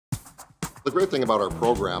The great thing about our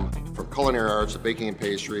program, from culinary arts to baking and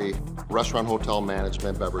pastry, restaurant, hotel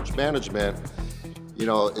management, beverage management,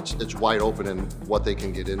 it's wide open in what they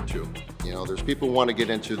can get into. There's people who want to get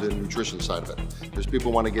into the nutrition side of it. There's people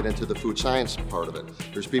who want to get into the food science part of it.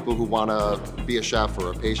 There's people who want to be a chef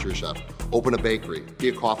or a pastry chef, open a bakery, be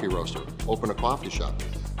a coffee roaster, open a coffee shop.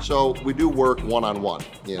 So we do work one-on-one.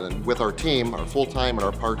 And with our team, our full-time and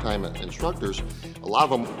our part-time instructors, a lot of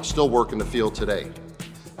them still work in the field today.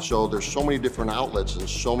 So there's so many different outlets and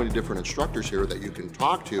so many different instructors here that you can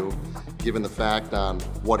talk to, given the fact on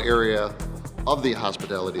what area of the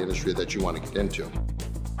hospitality industry that you want to get into.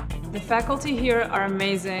 The faculty here are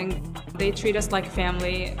amazing. They treat us like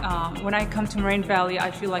family. When I come to Moraine Valley, I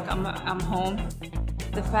feel like I'm home.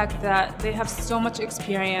 The fact that they have so much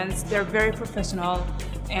experience, they're very professional,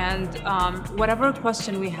 and whatever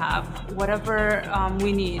question we have, whatever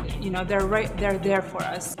we need, they're there for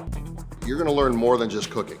us. You're going to learn more than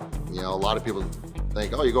just cooking. A lot of people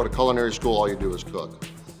think, oh, you go to culinary school, all you do is cook.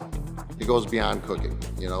 It goes beyond cooking.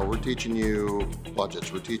 We're teaching you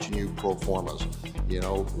budgets, we're teaching you pro formas,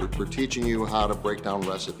 we're teaching you how to break down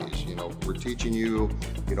recipes, we're teaching you,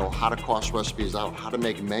 how to cost recipes out, how to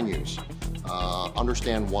make menus,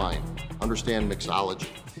 understand wine, understand mixology.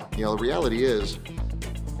 The reality is,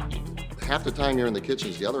 half the time you're in the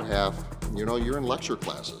kitchens, the other half, you're in lecture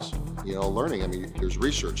classes. Learning. There's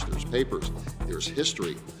research, there's papers, there's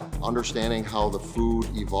history, understanding how the food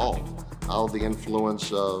evolved, how the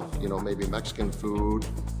influence of, maybe Mexican food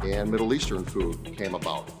and Middle Eastern food came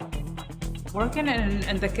about. Working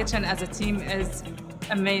in the kitchen as a team is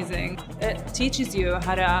amazing. It teaches you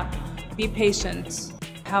how to be patient,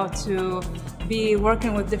 how to be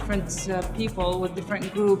working with different people, with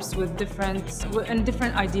different groups, with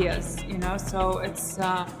different ideas, so it's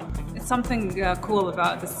something cool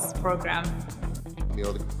about this program.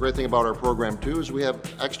 The great thing about our program too is we have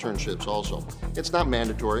externships also. It's not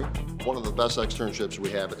mandatory. One of the best externships we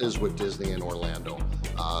have is with Disney in Orlando.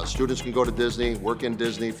 Students can go to Disney, work in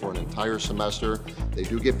Disney for an entire semester. They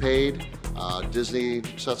do get paid. Disney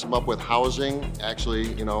sets them up with housing,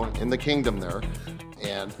 actually, in the kingdom there.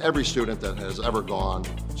 And every student that has ever gone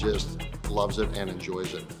just loves it and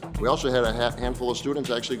enjoys it. We also had a handful of students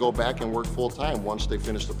actually go back and work full-time once they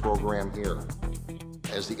finish the program here.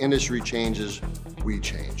 As the industry changes, we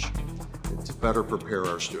change to better prepare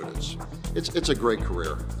our students. It's a great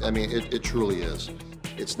career. It truly is.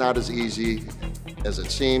 It's not as easy as it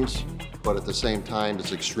seems, but at the same time,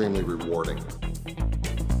 it's extremely rewarding.